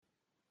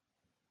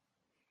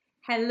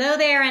Hello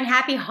there and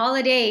happy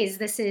holidays.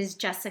 This is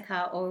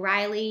Jessica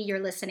O'Reilly. You're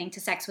listening to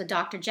Sex with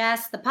Dr.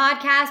 Jess, the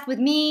podcast with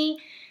me,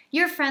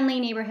 your friendly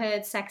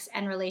neighborhood sex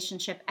and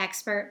relationship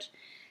expert.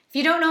 If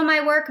you don't know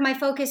my work, my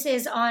focus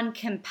is on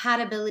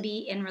compatibility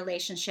in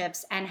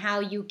relationships and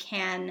how you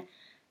can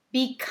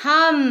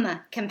become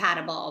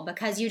compatible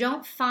because you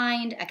don't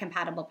find a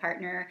compatible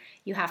partner.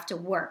 You have to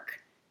work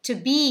to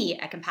be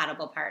a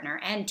compatible partner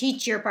and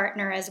teach your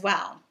partner as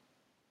well.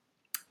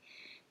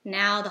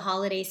 Now the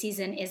holiday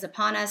season is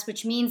upon us,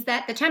 which means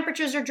that the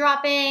temperatures are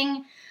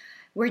dropping.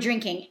 We're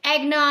drinking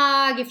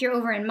eggnog. If you're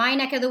over in my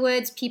neck of the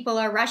woods, people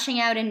are rushing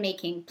out and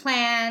making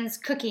plans,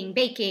 cooking,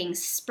 baking,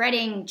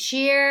 spreading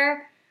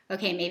cheer.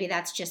 Okay, maybe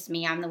that's just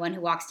me. I'm the one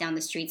who walks down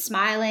the street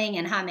smiling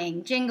and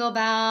humming jingle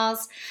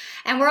bells.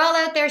 And we're all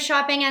out there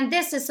shopping, and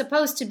this is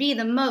supposed to be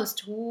the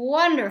most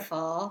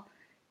wonderful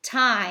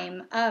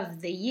time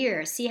of the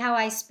year. See how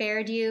I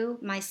spared you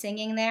my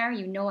singing there?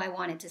 You know I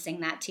wanted to sing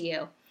that to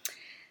you.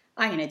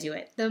 I'm going to do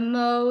it. The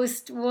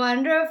most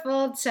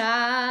wonderful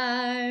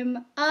time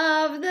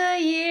of the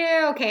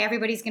year. Okay,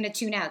 everybody's going to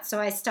tune out,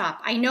 so I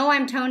stop. I know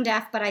I'm tone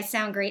deaf, but I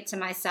sound great to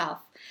myself.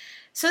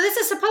 So this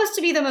is supposed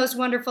to be the most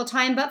wonderful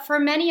time, but for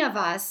many of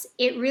us,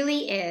 it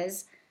really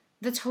is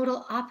the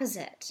total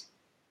opposite.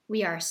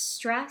 We are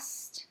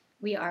stressed,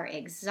 we are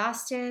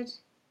exhausted,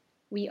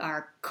 we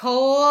are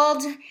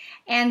cold,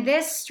 and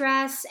this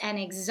stress and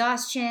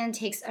exhaustion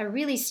takes a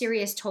really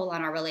serious toll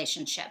on our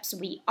relationships.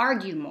 We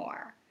argue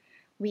more.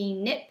 We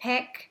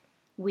nitpick,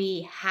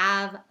 we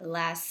have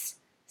less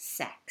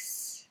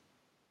sex.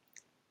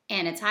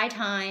 And it's high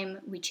time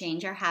we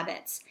change our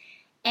habits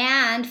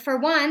and for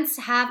once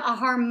have a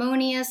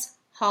harmonious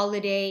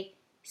holiday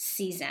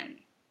season.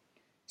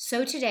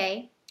 So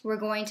today we're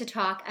going to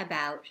talk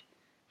about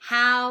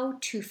how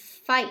to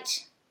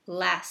fight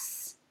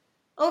less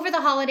over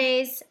the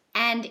holidays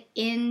and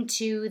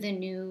into the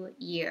new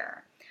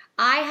year.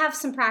 I have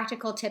some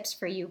practical tips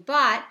for you,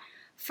 but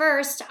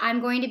first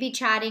I'm going to be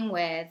chatting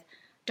with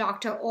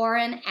Dr.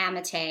 Oren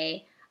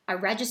Amitay, a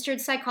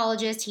registered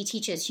psychologist. He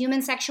teaches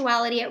human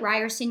sexuality at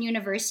Ryerson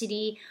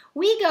University.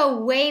 We go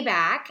way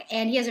back,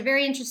 and he has a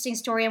very interesting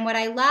story. And what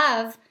I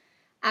love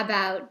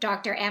about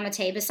Dr.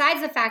 Amitay,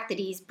 besides the fact that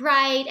he's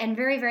bright and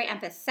very, very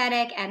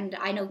empathetic, and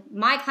I know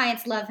my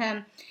clients love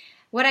him,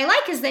 what I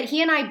like is that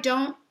he and I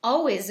don't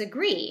always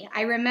agree.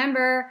 I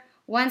remember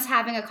once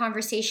having a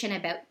conversation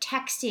about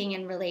texting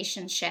in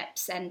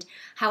relationships and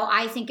how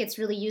I think it's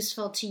really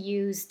useful to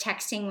use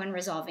texting when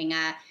resolving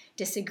a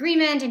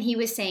disagreement, and he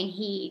was saying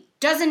he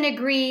doesn't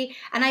agree,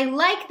 and I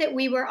like that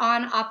we were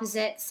on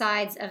opposite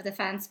sides of the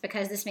fence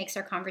because this makes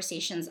our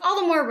conversations all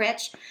the more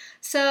rich.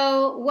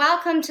 So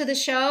welcome to the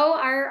show.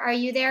 Are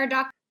you there,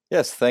 Doc?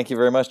 Yes, thank you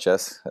very much,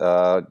 Jess.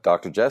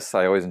 Dr. Jess,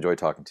 I always enjoy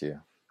talking to you.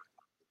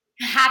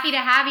 Happy to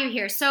have you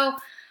here. So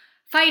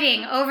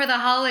fighting over the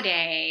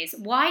holidays.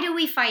 Why do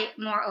we fight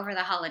more over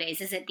the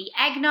holidays? Is it the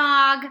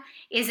eggnog?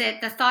 Is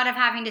it the thought of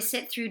having to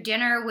sit through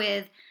dinner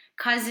with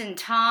cousin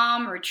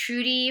Tom or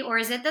Trudy, or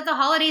is it that the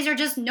holidays are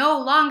just no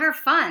longer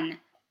fun?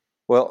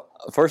 Well,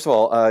 first of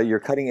all, you're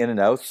cutting in and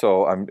out,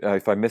 so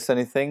if I miss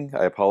anything,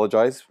 I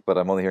apologize, but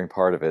I'm only hearing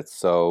part of it.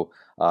 So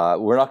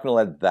we're not going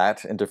to let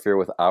that interfere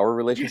with our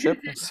relationship,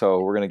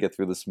 so we're going to get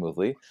through this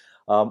smoothly.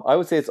 I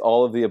would say it's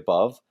all of the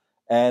above,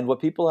 and what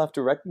people have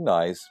to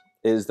recognize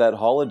is that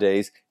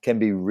holidays can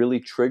be really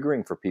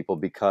triggering for people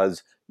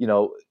because,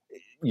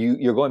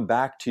 you're going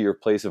back to your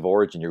place of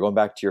origin. You're going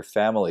back to your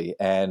family,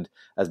 and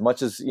as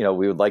much as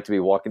we would like to be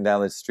walking down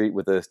the street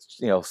with a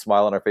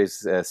smile on our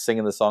face,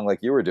 singing the song like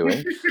you were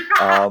doing,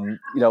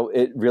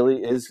 it really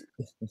is.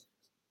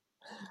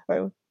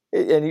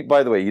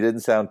 By the way, you didn't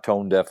sound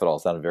tone deaf at all.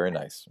 It sounded very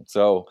nice.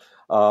 So,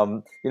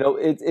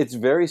 it's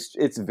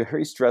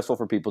very stressful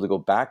for people to go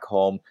back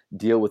home,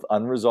 deal with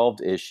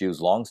unresolved issues,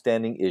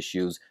 longstanding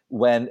issues,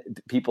 when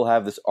people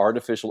have this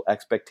artificial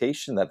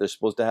expectation that they're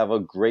supposed to have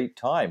a great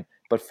time.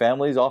 But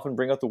families often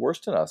bring out the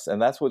worst in us,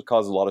 and that's what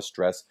causes a lot of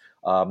stress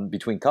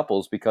between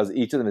couples because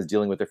each of them is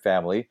dealing with their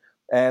family,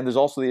 and there's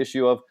also the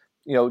issue of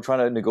trying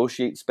to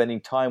negotiate spending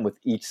time with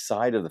each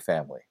side of the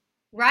family.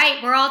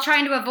 Right, we're all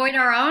trying to avoid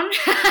our own.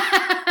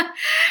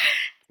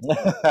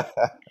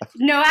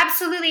 No,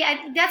 absolutely.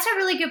 That's a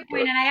really good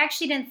point, and I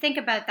actually didn't think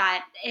about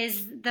that,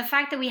 is the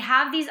fact that we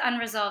have these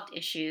unresolved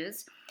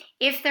issues.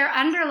 If they're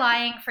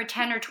underlying for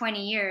 10 or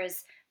 20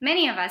 years,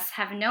 many of us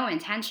have no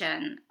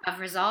intention of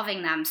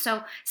resolving them.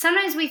 So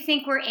sometimes we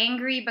think we're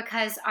angry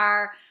because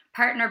our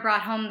partner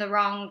brought home the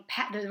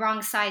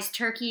wrong size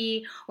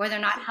turkey, or they're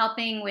not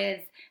helping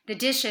with the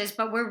dishes,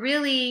 but we're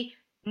really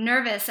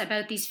nervous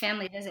about these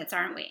family visits,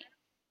 aren't we?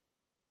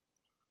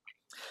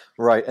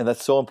 Right, and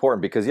that's so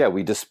important because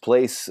we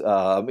displace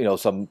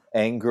some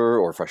anger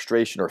or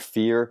frustration or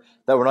fear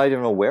that we're not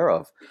even aware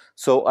of.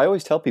 So I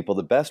always tell people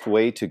the best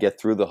way to get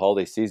through the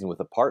holiday season with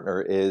a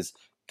partner is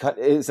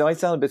it might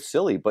sound a bit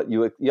silly, but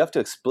you have to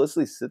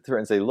explicitly sit there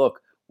and say,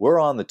 look, we're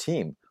on the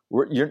team.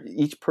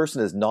 each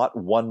person is not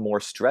one more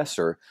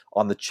stressor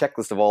on the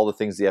checklist of all the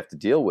things you have to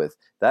deal with.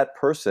 That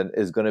person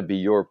is going to be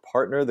your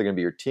partner. They're going to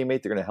be your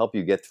teammate. They're going to help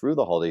you get through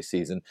the holiday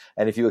season.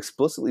 And if you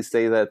explicitly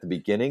say that at the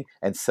beginning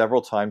and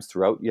several times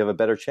throughout, you have a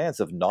better chance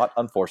of not,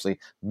 unfortunately,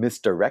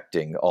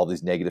 misdirecting all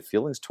these negative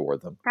feelings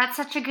toward them. That's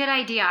such a good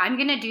idea. I'm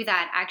going to do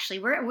that actually.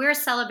 We're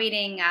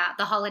celebrating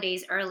the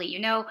holidays early. You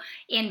know,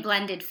 in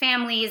blended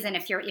families, and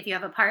if you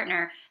have a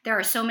partner, there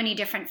are so many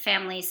different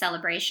family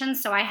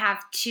celebrations. So I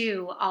have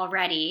two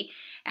already,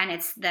 and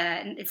it's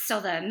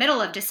still the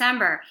middle of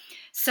December.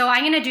 So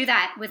I'm going to do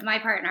that with my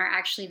partner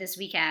actually this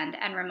weekend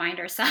and remind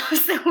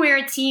ourselves that we're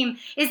a team.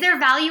 Is there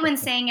value in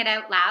saying it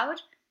out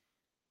loud?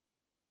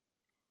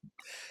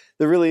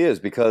 There really is,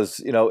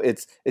 because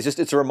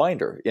it's a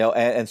reminder,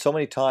 and so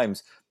many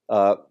times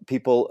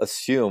people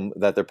assume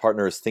that their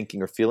partner is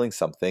thinking or feeling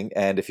something,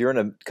 and if you're in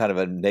a kind of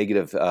a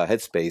negative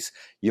headspace,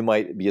 you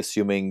might be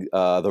assuming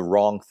the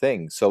wrong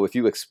thing. So if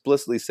you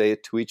explicitly say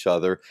it to each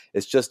other,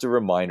 it's just a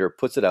reminder,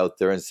 puts it out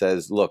there, and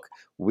says, "Look,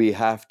 we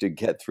have to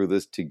get through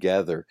this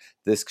together.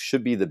 This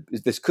could be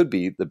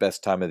the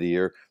best time of the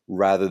year,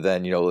 rather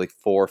than like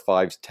 4,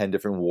 5, 10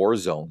 different war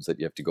zones that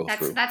you have to go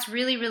through." That's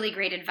really, really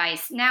great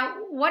advice. Now,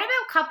 what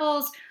about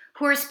couples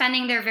who are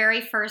spending their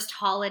very first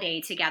holiday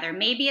together?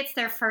 Maybe it's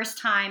their first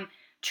time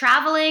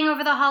traveling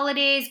over the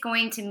holidays,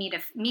 going to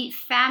meet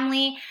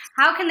family.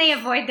 How can they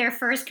avoid their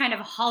first kind of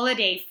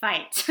holiday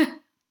fight?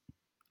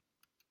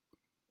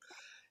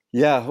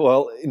 Yeah,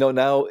 well,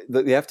 now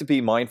you have to be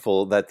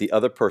mindful that the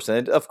other person,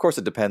 and of course,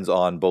 it depends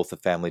on both the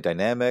family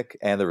dynamic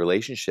and the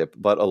relationship,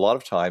 but a lot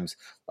of times,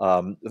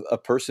 a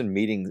person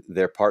meeting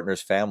their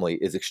partner's family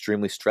is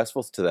extremely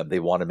stressful to them. They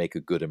want to make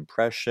a good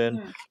impression,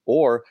 Hmm.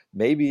 or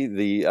maybe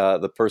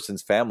the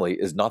person's family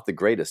is not the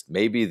greatest.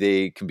 Maybe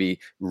they can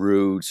be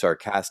rude,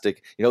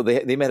 sarcastic.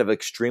 They might have an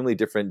extremely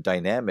different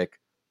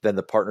dynamic than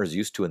the partner's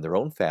used to in their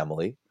own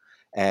family.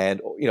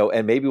 And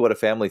maybe what a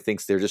family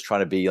thinks, they're just trying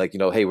to be like,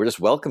 hey, we're just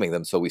welcoming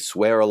them, so we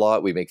swear a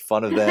lot, we make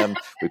fun of them,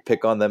 we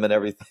pick on them and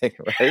everything,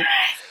 right?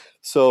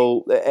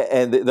 So,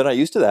 and they're not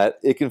used to that.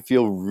 It can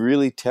feel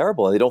really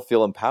terrible, and they don't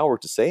feel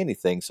empowered to say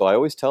anything. So I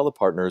always tell the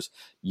partners,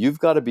 you've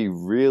got to be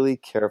really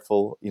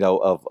careful,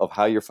 of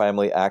how your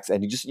family acts,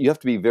 and you have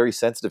to be very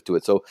sensitive to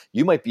it. So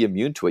you might be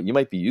immune to it, you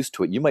might be used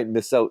to it, you might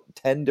miss out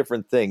 10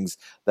 different things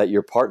that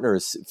your partner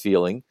is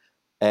feeling,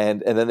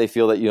 and then they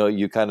feel that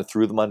you kind of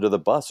threw them under the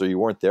bus, or you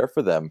weren't there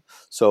for them.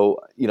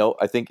 So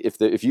I think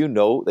if you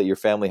know that your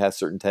family has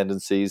certain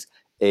tendencies,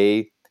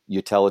 A,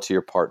 you tell it to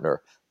your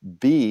partner.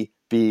 B,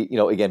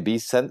 again,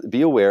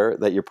 be aware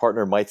that your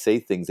partner might say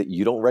things that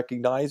you don't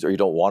recognize or you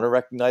don't want to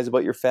recognize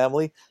about your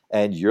family,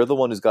 and you're the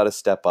one who's got to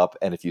step up.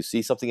 And if you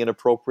see something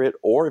inappropriate,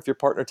 or if your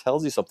partner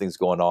tells you something's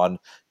going on,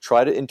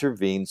 try to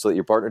intervene so that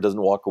your partner doesn't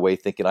walk away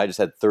thinking, I just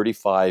had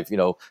 35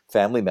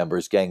 family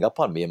members gang up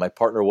on me and my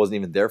partner wasn't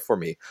even there for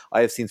me. I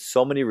have seen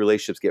so many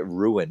relationships get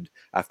ruined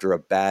after a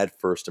bad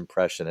first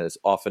impression, and it's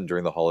often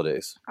during the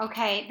holidays.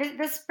 Okay,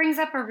 this brings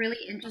up a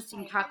really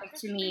interesting topic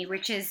to me,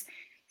 which is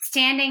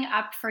standing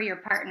up for your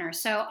partner.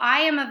 So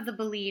I am of the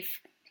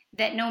belief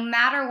that no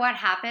matter what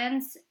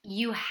happens,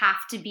 you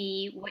have to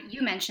be what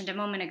you mentioned a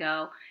moment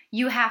ago.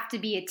 You have to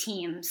be a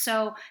team.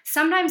 So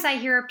sometimes I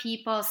hear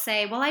people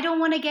say, well, I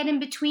don't want to get in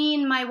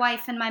between my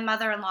wife and my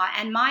mother-in-law.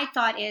 And my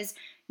thought is,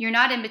 you're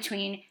not in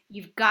between.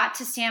 You've got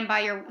to stand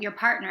by your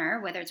partner,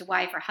 whether it's a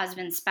wife or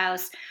husband,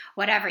 spouse,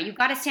 whatever. You've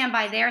got to stand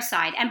by their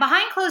side. And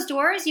behind closed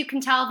doors, you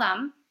can tell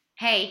them,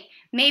 hey,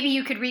 maybe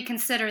you could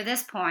reconsider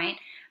this point.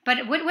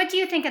 But what do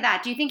you think of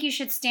that? Do you think you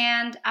should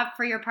stand up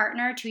for your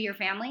partner to your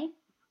family?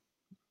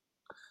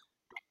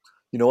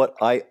 You know what?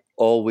 I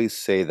always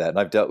say that. And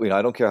I've dealt,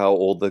 I don't care how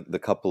old the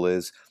couple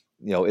is,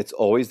 it's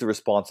always the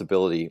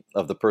responsibility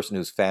of the person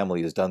whose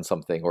family has done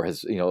something or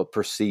has, a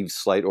perceived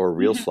slight or a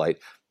real slight.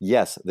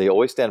 Yes, they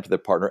always stand up to their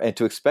partner, and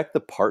to expect the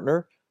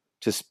partner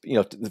to,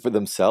 for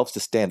themselves to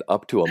stand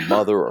up to a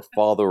mother or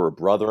father or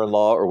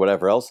brother-in-law or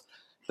whatever else,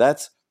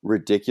 that's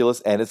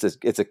ridiculous, and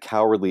it's a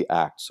cowardly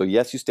act. So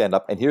yes, you stand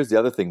up. And here's the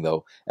other thing,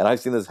 though, and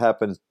I've seen this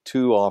happen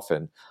too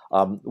often,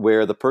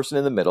 where the person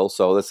in the middle.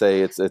 So let's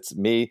say it's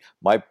me,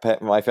 my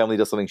family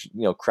does something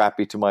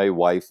crappy to my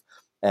wife,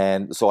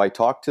 and so I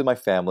talk to my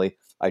family,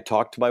 I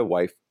talk to my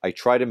wife, I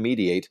try to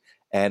mediate.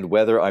 And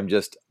whether I'm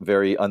just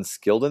very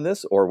unskilled in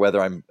this, or whether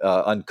I'm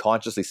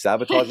unconsciously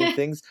sabotaging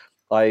things,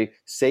 I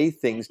say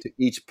things to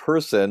each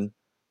person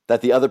that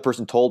the other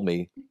person told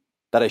me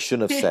that I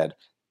shouldn't have said.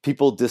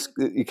 People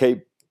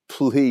okay,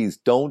 please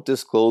don't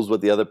disclose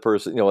what the other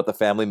person, what the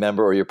family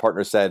member or your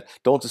partner said.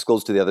 Don't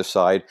disclose to the other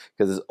side,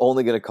 because it's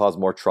only going to cause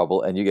more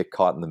trouble and you get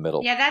caught in the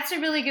middle. Yeah, that's a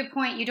really good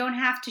point. You don't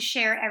have to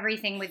share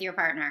everything with your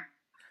partner.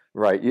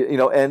 Right.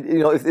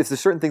 If there's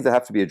certain things that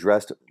have to be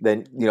addressed,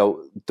 then,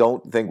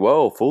 don't think,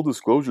 well, full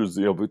disclosures,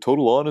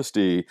 total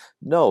honesty.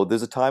 No,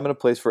 there's a time and a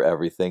place for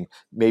everything.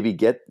 Maybe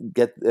get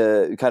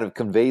kind of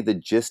convey the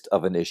gist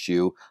of an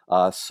issue,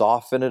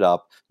 soften it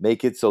up,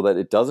 make it so that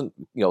it doesn't,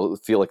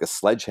 feel like a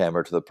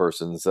sledgehammer to the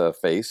person's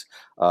face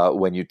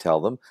when you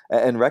tell them,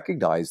 and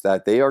recognize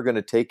that they are going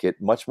to take it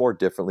much more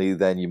differently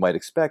than you might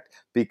expect,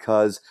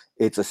 because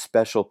it's a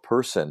special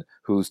person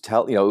who's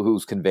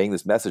who's conveying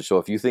this message.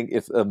 So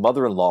if a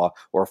mother-in-law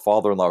or a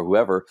father-in-law or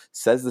whoever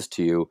says this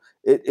to you,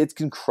 it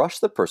can crush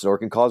the person, or it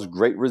can cause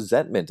great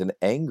resentment and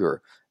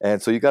anger.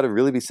 And so you got to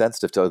really be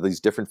sensitive to these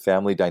different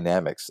family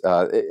dynamics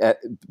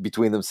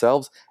between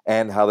themselves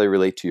and how they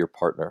relate to your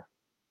partner.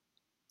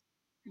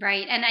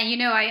 Right. And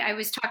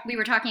we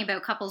were talking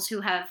about couples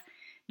who have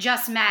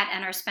just met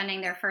and are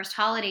spending their first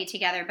holiday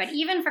together. But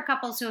even for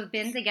couples who have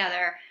been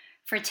together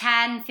for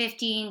 10,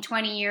 15,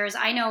 20 years,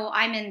 I know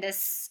I'm in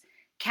this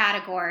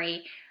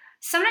category.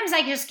 Sometimes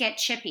I just get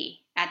chippy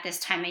at this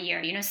time of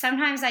year.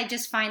 Sometimes I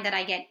just find that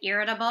I get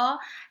irritable.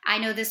 I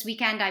know this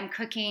weekend I'm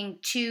cooking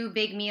 2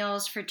 big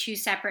meals for 2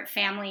 separate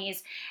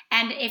families.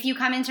 And if you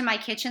come into my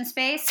kitchen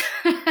space,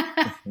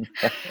 I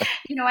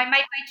might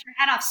bite your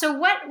head off. So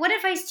what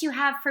advice do you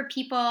have for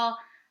people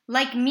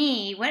like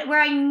me,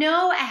 where I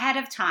know ahead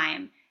of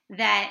time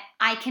that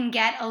I can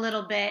get a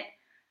little bit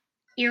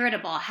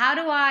irritable? How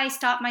do I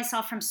stop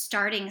myself from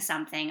starting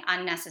something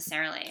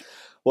unnecessarily?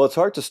 Well, it's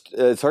hard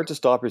to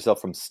stop yourself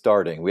from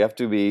starting. We have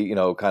to be,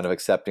 kind of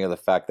accepting of the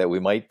fact that we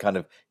might kind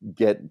of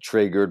get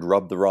triggered,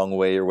 rubbed the wrong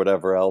way, or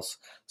whatever else.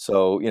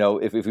 So,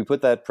 if we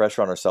put that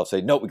pressure on ourselves,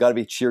 say, no, we got to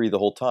be cheery the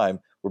whole time,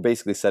 we're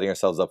basically setting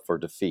ourselves up for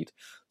defeat.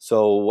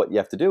 So, what you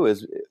have to do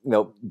is,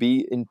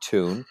 be in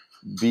tune,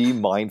 be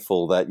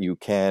mindful that you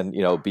can,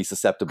 be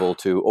susceptible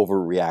to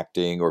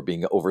overreacting or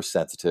being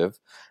oversensitive,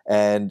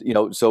 and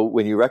so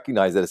when you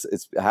recognize that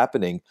it's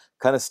happening,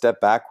 kind of step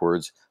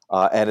backwards.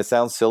 And it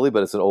sounds silly,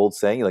 but it's an old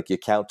saying, like you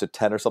count to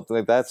 10 or something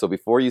like that. So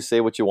before you say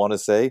what you want to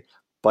say,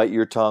 bite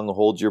your tongue,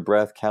 hold your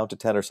breath, count to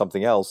 10 or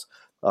something else,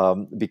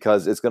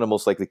 because it's going to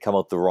most likely come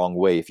out the wrong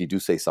way if you do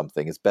say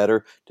something. It's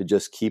better to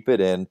just keep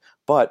it in.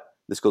 But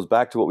this goes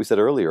back to what we said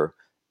earlier.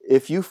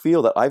 If you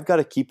feel that I've got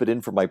to keep it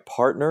in for my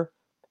partner,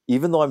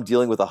 even though I'm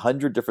dealing with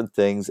 100 different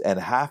things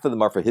and half of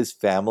them are for his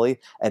family,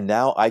 and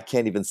now I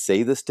can't even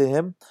say this to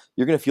him,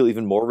 you're going to feel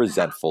even more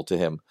resentful to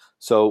him.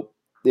 So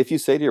if you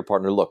say to your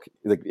partner, look,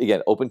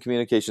 again, open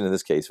communication in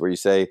this case, where you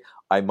say,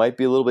 I might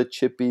be a little bit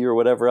chippy or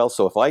whatever else.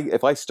 So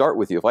if I start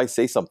with you, if I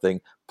say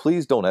something,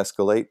 please don't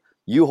escalate.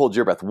 You hold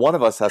your breath. One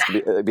of us has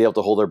to be able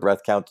to hold our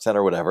breath, count to 10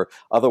 or whatever.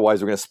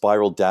 Otherwise, we're going to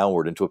spiral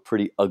downward into a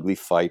pretty ugly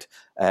fight.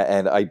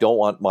 And I don't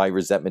want my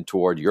resentment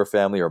toward your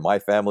family or my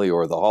family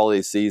or the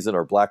holiday season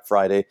or Black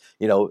Friday,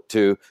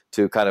 to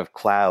kind of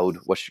cloud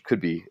what could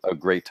be a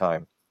great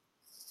time.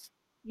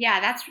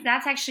 Yeah,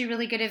 that's actually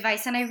really good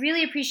advice. And I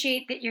really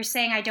appreciate that you're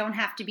saying I don't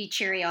have to be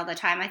cheery all the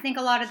time. I think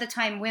a lot of the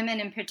time,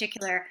 women in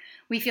particular,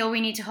 we feel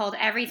we need to hold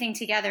everything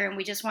together and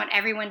we just want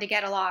everyone to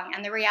get along.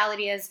 And the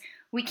reality is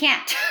we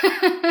can't.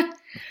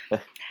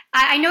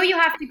 I know you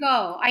have to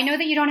go. I know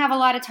that you don't have a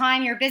lot of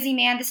time. You're a busy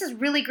man. This is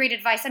really great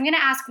advice. I'm going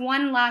to ask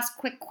one last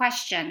quick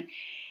question.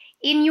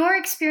 In your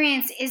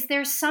experience, is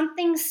there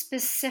something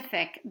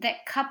specific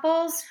that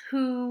couples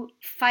who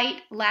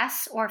fight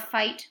less or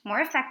fight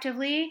more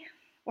effectively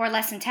or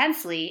less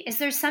intensely, is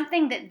there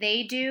something that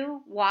they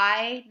do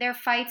why their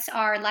fights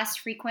are less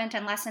frequent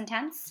and less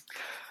intense?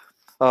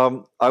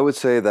 I would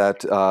say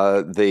that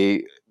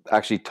they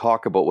actually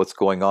talk about what's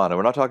going on. And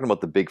we're not talking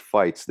about the big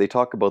fights. They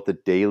talk about the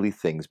daily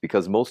things,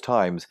 because most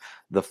times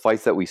the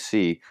fights that we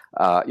see,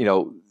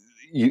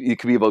 it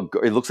could be about,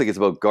 it looks like it's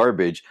about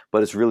garbage,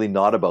 but it's really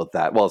not about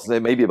that. Well,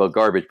 it may be about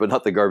garbage, but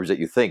not the garbage that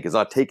you think. It's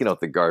not taking out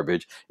the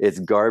garbage. It's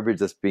garbage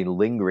that's been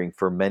lingering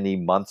for many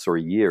months or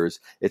years.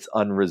 It's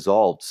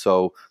unresolved.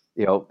 So,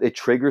 it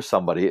triggers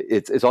somebody.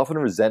 It's often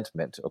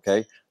resentment.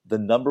 Okay. The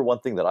number one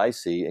thing that I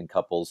see in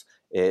couples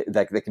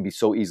that can be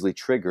so easily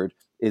triggered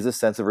is a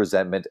sense of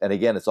resentment. And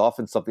again, it's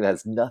often something that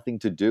has nothing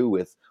to do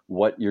with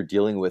what you're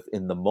dealing with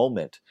in the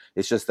moment.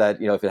 It's just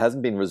that, if it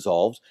hasn't been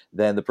resolved,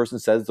 then the person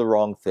says the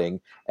wrong thing,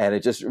 and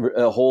it just,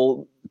 a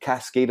whole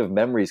cascade of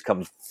memories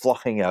comes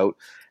flying out.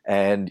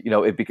 And,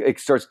 it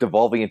starts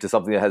devolving into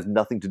something that has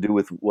nothing to do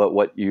with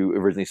what you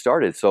originally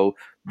started. So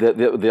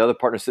the other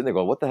partner's sitting there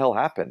going, what the hell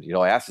happened?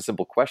 I asked a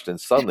simple question.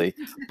 Suddenly,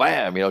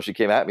 bam, she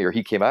came at me or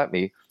he came at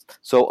me.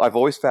 So I've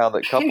always found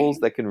that couples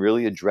that can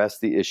really address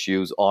the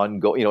issues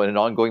in an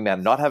ongoing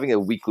manner, not having a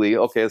weekly,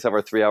 okay, let's have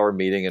our 3-hour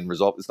meeting and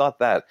resolve. It's not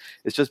that.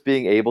 It's just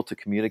being able to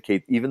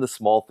communicate even the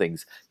small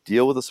things,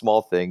 deal with the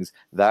small things.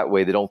 That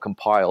way they don't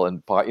compile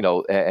and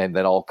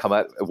then all come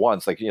at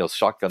once, like,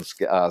 shotgun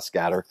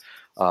scatter,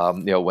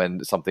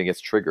 when something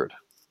gets triggered.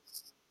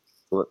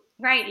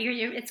 Right.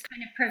 It's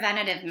kind of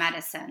preventative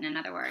medicine, in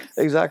other words.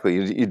 Exactly.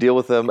 You deal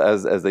with them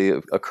as they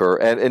occur.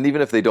 And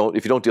even if you don't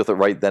deal with it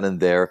right then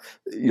and there,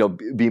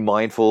 be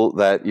mindful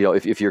that,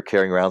 if you're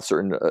carrying around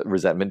certain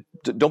resentment,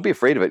 don't be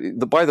afraid of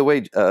it. By the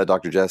way,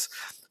 Dr. Jess,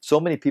 so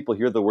many people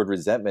hear the word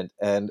resentment,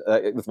 and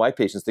with my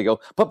patients, they go,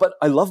 but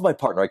I love my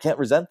partner. I can't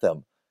resent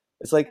them.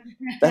 It's like,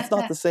 that's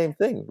not the same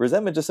thing.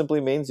 Resentment just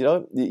simply means,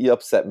 you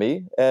upset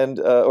me, and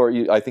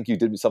I think you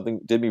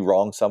did me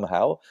wrong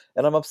somehow,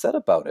 and I'm upset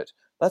about it.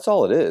 That's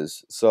all it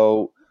is.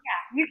 So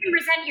yeah, you can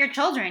resent your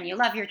children. You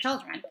love your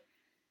children.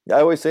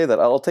 I always say that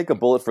I'll take a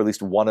bullet for at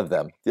least one of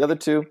them. The other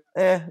two,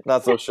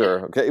 not so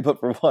sure. Okay, but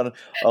for one,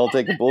 I'll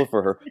take a bullet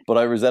for her. But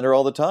I resent her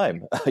all the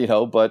time,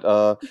 But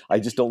I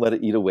just don't let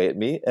it eat away at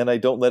me, and I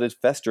don't let it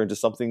fester into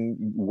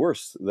something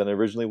worse than it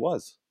originally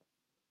was.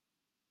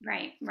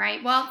 Right,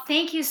 right. Well,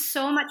 thank you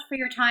so much for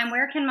your time.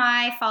 Where can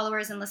my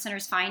followers and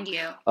listeners find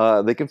you?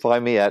 They can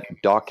find me at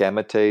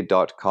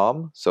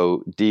docamite.com.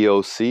 So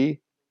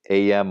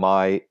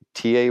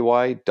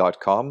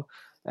docamitai.com.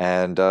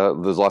 And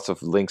there's lots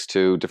of links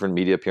to different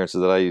media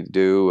appearances that I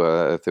do.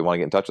 If they want to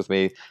get in touch with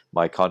me,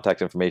 my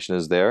contact information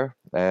is there.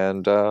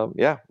 And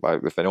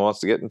if anyone wants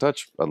to get in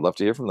touch, I'd love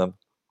to hear from them.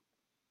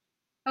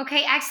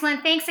 Okay,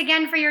 excellent. Thanks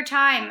again for your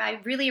time. I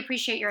really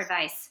appreciate your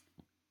advice.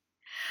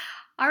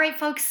 All right,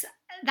 folks,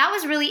 that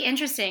was really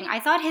interesting. I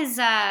thought his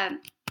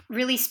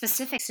really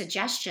specific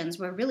suggestions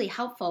were really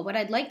helpful. What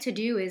I'd like to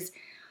do is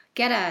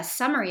get a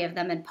summary of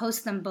them and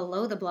post them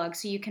below the blog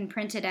so you can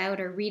print it out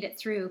or read it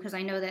through, because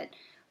I know that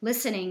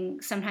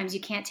listening, sometimes you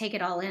can't take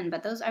it all in.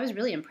 But I was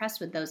really impressed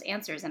with those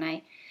answers, and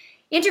I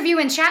interview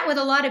and chat with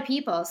a lot of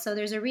people, so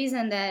there's a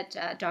reason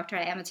that Dr.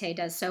 Amite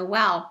does so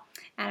well.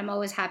 And I'm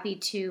always happy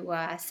to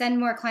send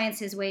more clients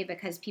his way,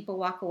 because people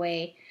walk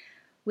away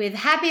with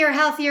happier,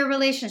 healthier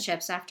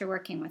relationships after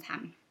working with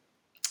him.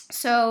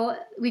 So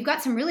we've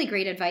got some really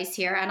great advice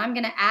here, and I'm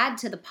going to add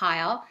to the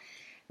pile.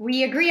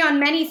 We agree on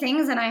many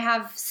things, and I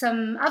have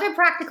some other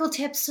practical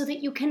tips so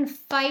that you can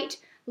fight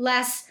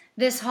less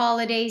this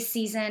holiday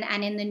season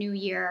and in the new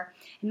year.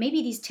 And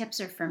maybe these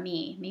tips are for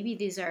me. Maybe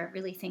these are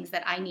really things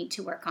that I need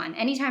to work on.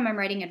 Anytime I'm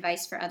writing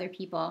advice for other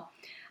people,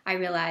 I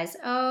realize,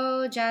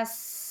 oh,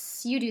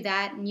 Jess, you do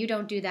that and you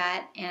don't do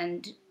that.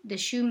 And the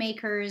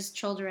shoemaker's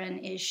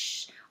children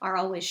are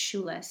always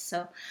shoeless.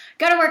 So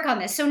got to work on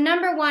this. So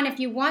number one, if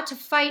you want to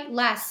fight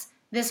less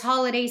this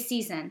holiday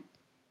season,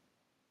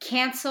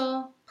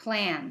 cancel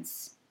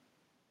plans.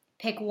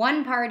 Pick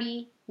one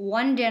party,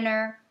 one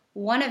dinner,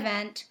 one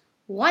event,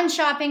 one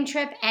shopping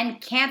trip,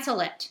 and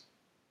cancel it.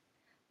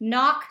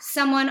 Knock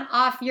someone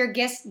off your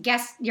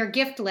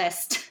gift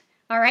list.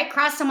 All right,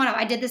 cross someone off.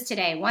 I did this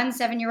today. One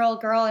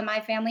 7-year-old girl in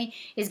my family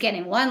is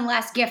getting one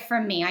less gift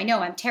from me. I know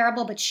I'm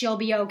terrible, but she'll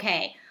be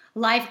okay.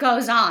 Life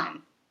goes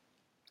on.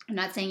 I'm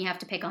not saying you have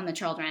to pick on the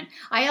children.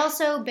 I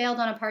also bailed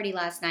on a party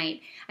last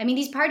night. I mean,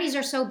 these parties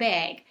are so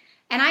big.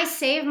 And I've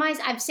saved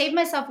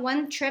myself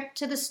one trip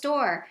to the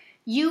store.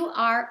 You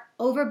are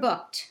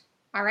overbooked.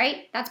 All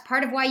right? That's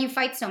part of why you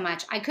fight so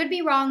much. I could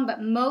be wrong,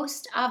 but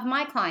most of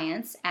my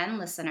clients and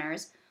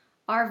listeners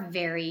are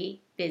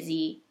very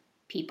busy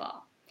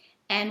people.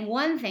 And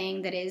one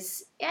thing that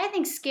is, I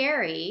think,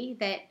 scary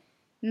that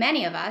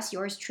many of us,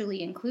 yours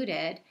truly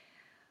included,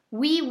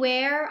 we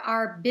wear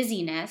our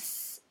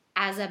busyness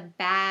as a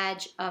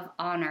badge of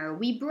honor.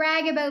 We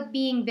brag about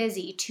being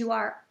busy to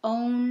our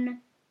own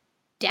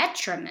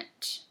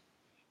detriment.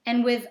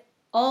 And with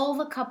all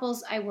the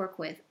couples I work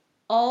with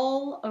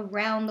all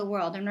around the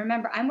world, and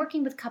remember, I'm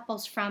working with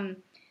couples from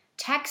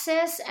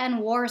Texas and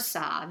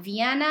Warsaw,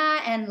 Vienna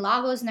and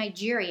Lagos,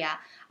 Nigeria.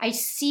 I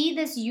see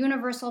this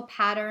universal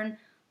pattern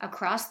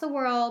across the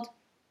world.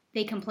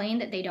 They complain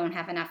that they don't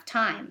have enough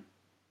time,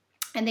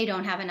 and they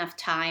don't have enough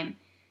time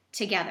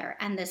together.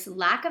 And this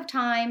lack of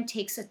time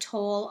takes a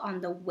toll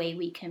on the way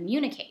we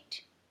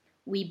communicate.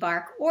 We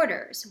bark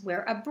orders.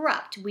 We're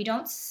abrupt. We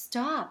don't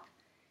stop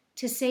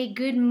to say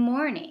good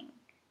morning,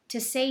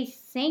 to say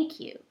thank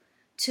you,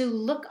 to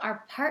look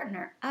our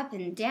partner up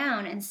and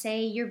down and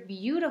say, you're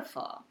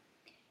beautiful.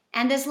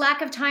 And this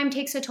lack of time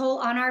takes a toll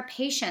on our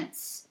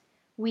patience.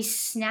 We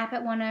snap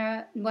at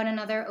one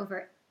another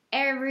over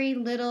every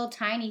little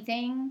tiny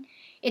thing.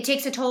 It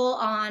takes a toll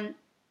on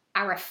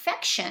our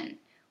affection.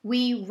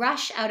 We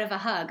rush out of a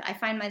hug. I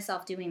find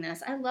myself doing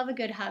this. I love a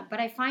good hug, but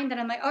I find that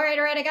I'm like, all right,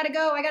 I gotta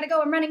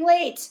go, I'm running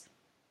late.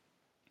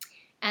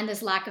 And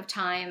this lack of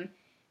time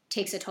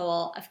takes a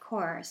toll, of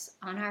course,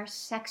 on our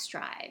sex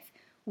drive.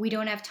 We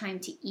don't have time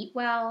to eat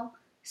well,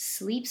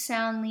 sleep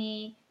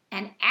soundly,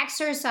 and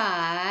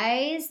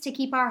exercise to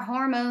keep our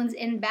hormones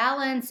in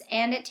balance.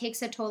 And it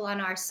takes a toll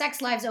on our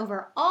sex lives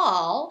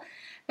overall,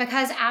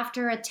 because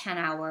after a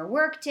 10-hour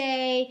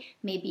workday,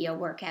 maybe a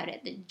workout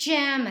at the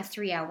gym, a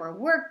 3-hour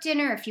work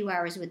dinner, a few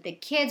hours with the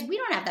kids, we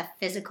don't have the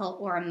physical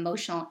or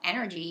emotional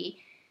energy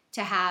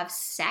to have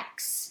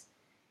sex.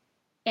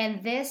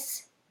 And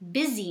this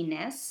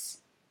busyness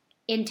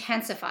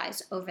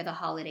intensifies over the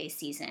holiday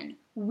season.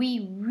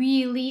 We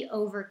really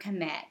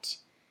overcommit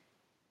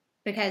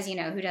because,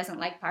 who doesn't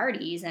like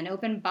parties and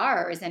open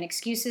bars and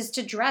excuses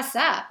to dress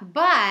up?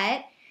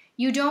 But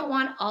you don't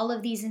want all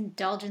of these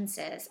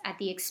indulgences at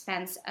the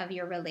expense of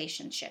your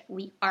relationship.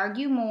 We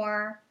argue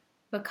more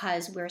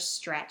because we're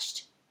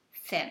stretched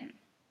thin.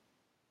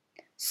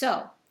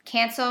 So,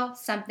 cancel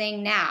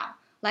something now.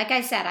 Like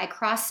I said, I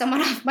crossed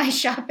someone off my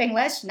shopping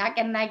list, not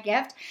getting that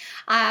gift.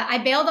 I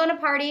bailed on a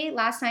party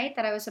last night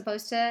that I was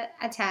supposed to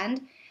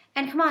attend.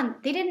 And come on,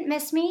 they didn't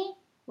miss me.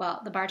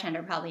 Well, the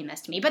bartender probably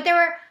missed me, but there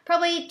were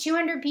probably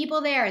 200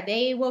 people there.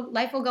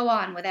 Life will go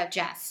on without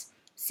Jess.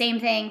 Same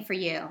thing for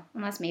you,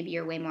 unless maybe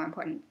you're way more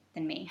important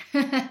than me.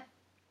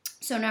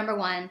 So number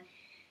one,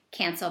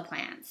 cancel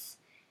plans.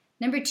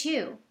 Number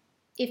 2,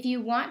 if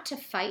you want to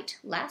fight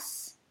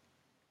less,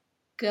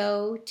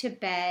 go to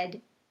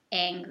bed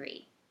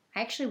angry.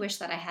 I actually wish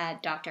that I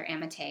had Dr.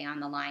 Amate on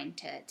the line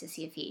to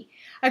see if he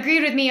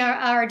agreed with me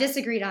or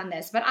disagreed on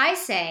this. But I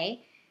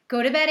say,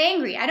 go to bed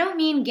angry. I don't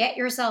mean get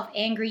yourself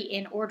angry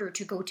in order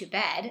to go to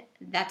bed.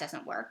 That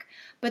doesn't work.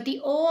 But the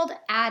old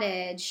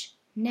adage,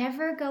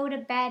 never go to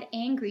bed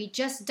angry,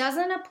 just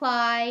doesn't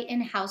apply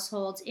in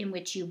households in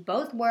which you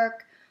both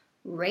work,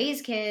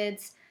 raise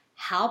kids,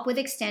 help with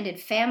extended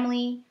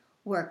family,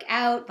 work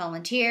out,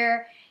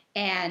 volunteer,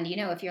 and,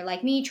 if you're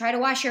like me, try to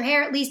wash your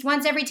hair at least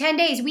once every 10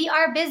 days. We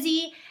are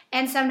busy,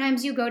 and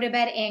sometimes you go to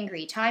bed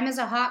angry. Time is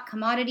a hot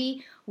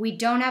commodity. We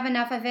don't have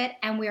enough of it,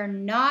 and we're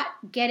not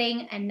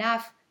getting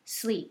enough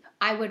sleep.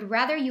 I would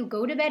rather you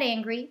go to bed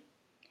angry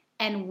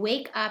and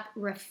wake up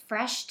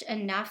refreshed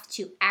enough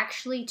to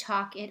actually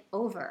talk it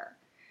over.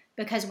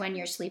 Because when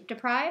you're sleep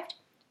deprived,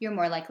 you're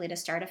more likely to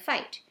start a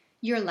fight.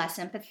 You're less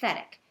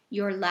empathetic.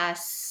 You're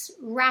less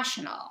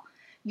rational.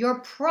 Your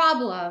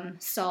problem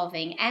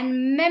solving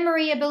and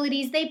memory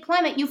abilities, they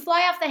plummet. You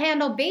fly off the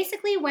handle.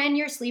 Basically, when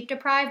you're sleep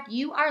deprived,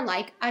 you are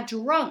like a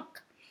drunk.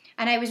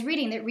 And I was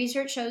reading that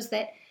research shows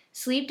that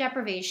sleep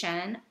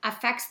deprivation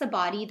affects the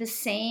body the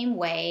same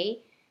way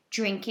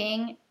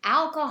drinking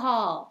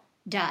alcohol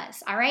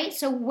does. All right?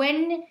 So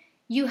when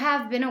you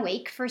have been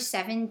awake for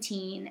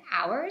 17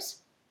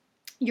 hours,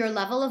 your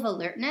level of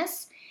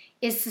alertness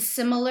is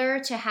similar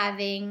to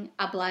having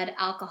a blood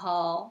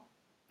alcohol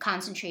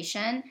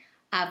concentration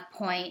of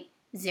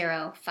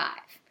 0.05.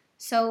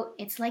 So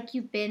it's like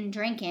you've been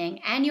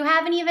drinking and you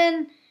haven't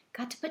even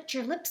got to put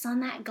your lips on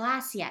that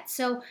glass yet.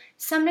 So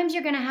sometimes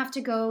you're going to have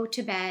to go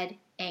to bed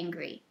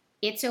angry.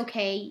 It's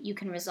okay. You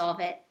can resolve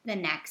it the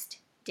next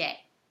day.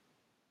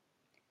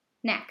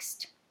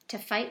 Next, to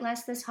fight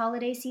less this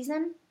holiday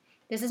season,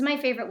 this is my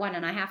favorite one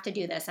and I have to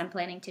do this. I'm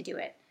planning to do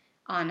it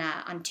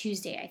on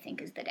Tuesday, I think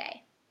is the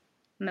day.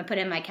 I'm going to put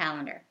it in my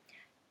calendar.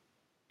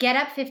 Get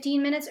up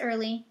 15 minutes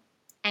early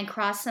and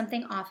cross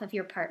something off of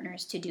your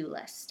partner's to-do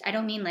list. I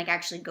don't mean like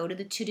actually go to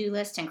the to-do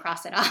list and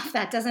cross it off.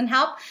 That doesn't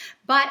help.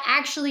 But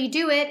actually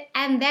do it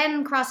and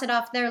then cross it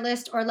off their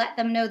list or let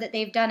them know that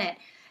they've done it.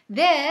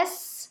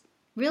 This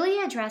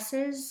really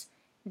addresses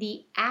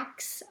the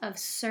acts of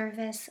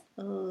service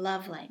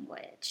love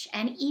language.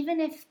 And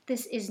even if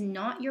this is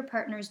not your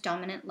partner's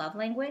dominant love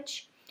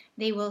language,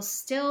 they will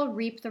still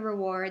reap the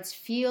rewards,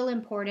 feel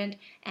important,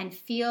 and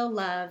feel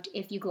loved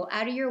if you go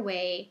out of your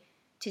way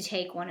to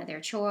take one of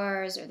their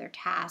chores or their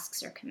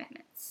tasks or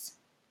commitments.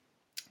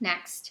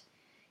 Next,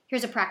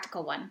 here's a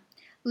practical one.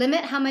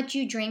 Limit how much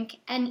you drink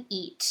and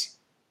eat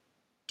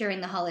during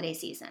the holiday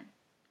season.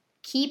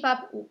 Keep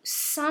up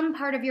some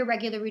part of your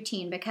regular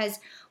routine because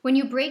when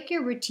you break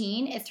your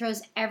routine, it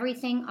throws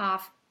everything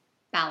off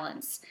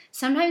balance.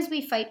 Sometimes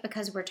we fight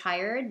because we're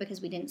tired, because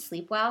we didn't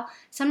sleep well.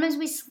 Sometimes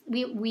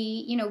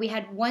we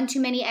had one too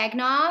many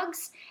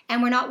eggnogs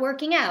and we're not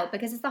working out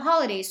because it's the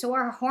holidays. So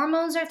our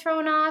hormones are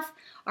thrown off,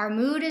 our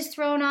mood is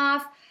thrown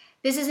off.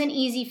 This is an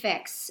easy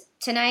fix.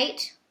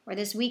 Tonight or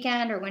this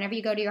weekend or whenever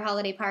you go to your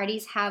holiday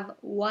parties, have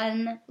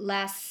one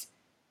less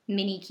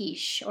mini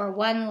quiche or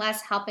one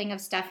less helping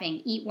of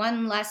stuffing. Eat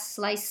one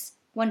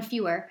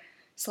fewer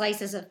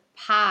slices of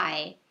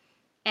pie.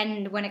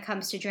 And when it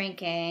comes to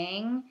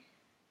drinking,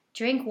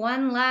 drink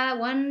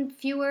one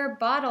fewer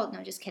bottle.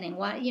 No, just kidding.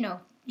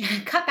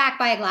 Cut back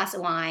by a glass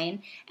of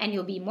wine, and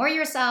you'll be more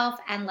yourself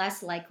and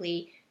less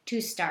likely to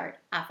start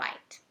a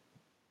fight.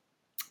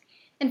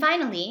 And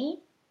finally,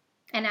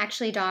 and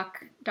actually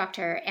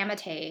Dr.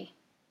 Amate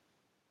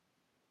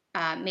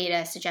made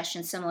a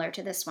suggestion similar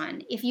to this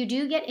one. If you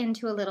do get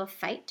into a little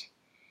fight,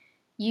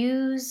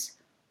 use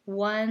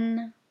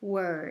one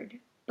word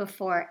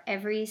before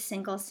every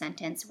single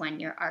sentence when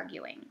you're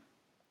arguing.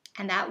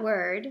 And that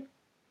word,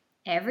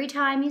 every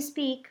time you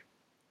speak,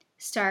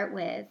 start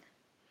with,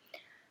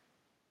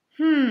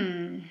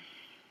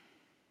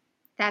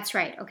 That's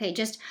right. Okay,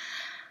 just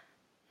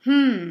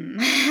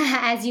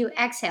as you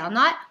exhale.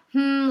 Not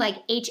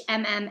like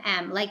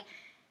HMMM, like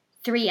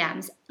 3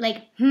 M's.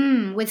 Like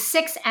with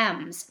 6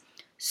 M's.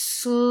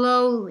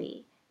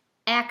 Slowly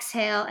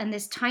exhale, and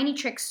this tiny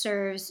trick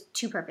serves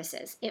 2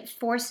 purposes. It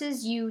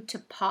forces you to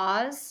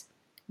pause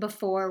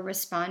before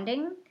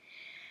responding.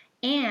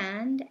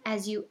 And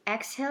as you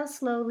exhale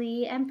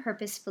slowly and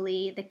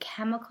purposefully, the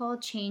chemical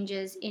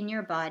changes in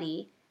your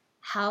body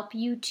help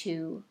you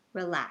to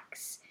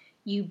relax.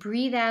 You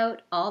breathe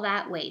out all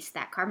that waste,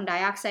 that carbon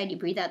dioxide, you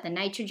breathe out the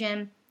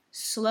nitrogen.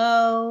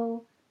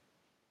 Slow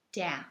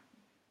down.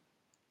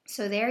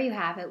 So there you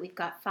have it. We've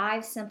got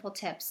 5 simple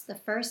tips. The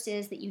first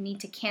is that you need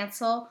to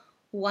cancel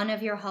one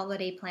of your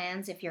holiday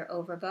plans if you're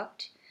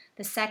overbooked.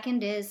 The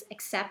second is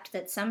accept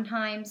that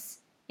sometimes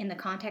in the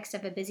context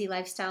of a busy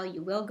lifestyle,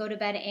 you will go to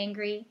bed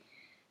angry.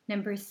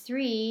 Number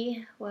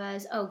 3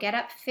 was, get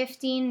up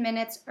 15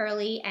 minutes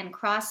early and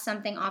cross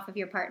something off of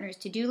your partner's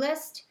to-do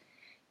list.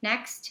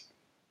 Next,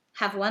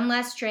 have one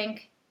less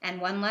drink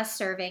and one less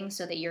serving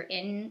so that you're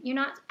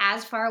not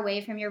as far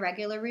away from your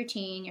regular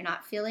routine. You're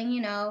not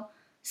feeling,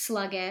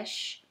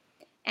 sluggish.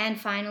 And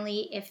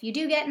finally, if you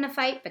do get in a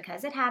fight,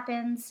 because it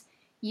happens,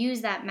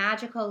 use that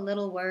magical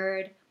little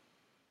word,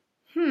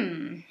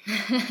 and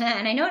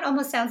I know it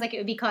almost sounds like it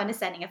would be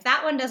condescending. If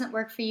that one doesn't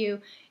work for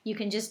you, you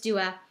can just do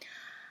a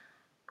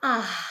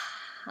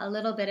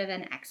little bit of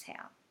an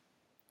exhale.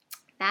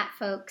 That,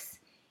 folks,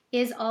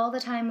 is all the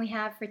time we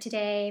have for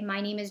today.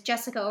 My name is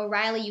Jessica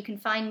O'Reilly. You can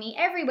find me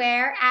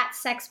everywhere at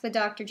Sex with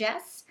Dr.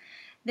 Jess.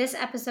 This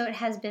episode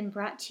has been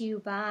brought to you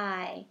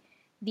by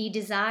the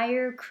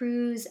Desire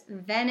Cruise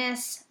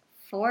Venice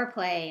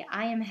Foreplay.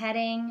 I am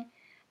heading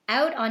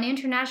out on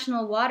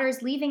international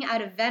waters, leaving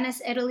out of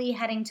Venice, Italy,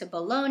 heading to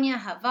Bologna,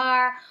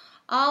 Hvar,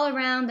 all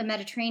around the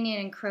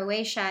Mediterranean and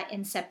Croatia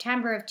in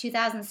September of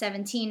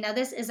 2017. Now,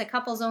 this is a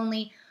couples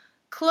only,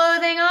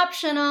 clothing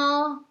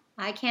optional.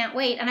 I can't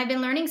wait. And I've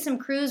been learning some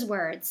cruise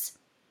words.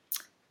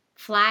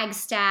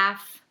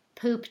 Flagstaff,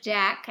 poop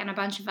deck, and a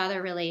bunch of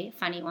other really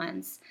funny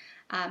ones.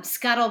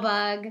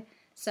 Scuttlebug.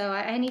 So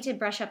I need to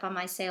brush up on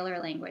my sailor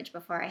language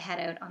before I head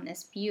out on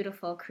this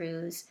beautiful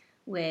cruise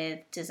with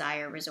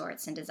Desire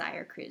Resorts and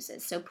Desire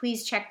Cruises. So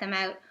please check them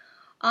out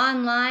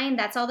online.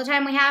 That's all the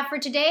time we have for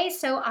today.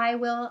 So I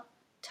will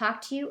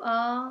talk to you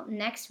all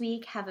next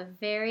week. Have a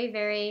very,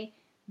 very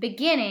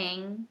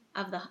beginning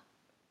of the...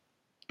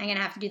 I'm going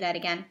to have to do that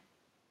again.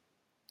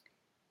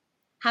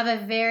 Have a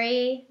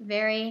very,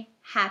 very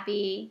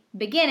happy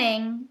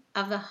beginning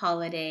of the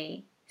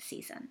holiday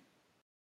season.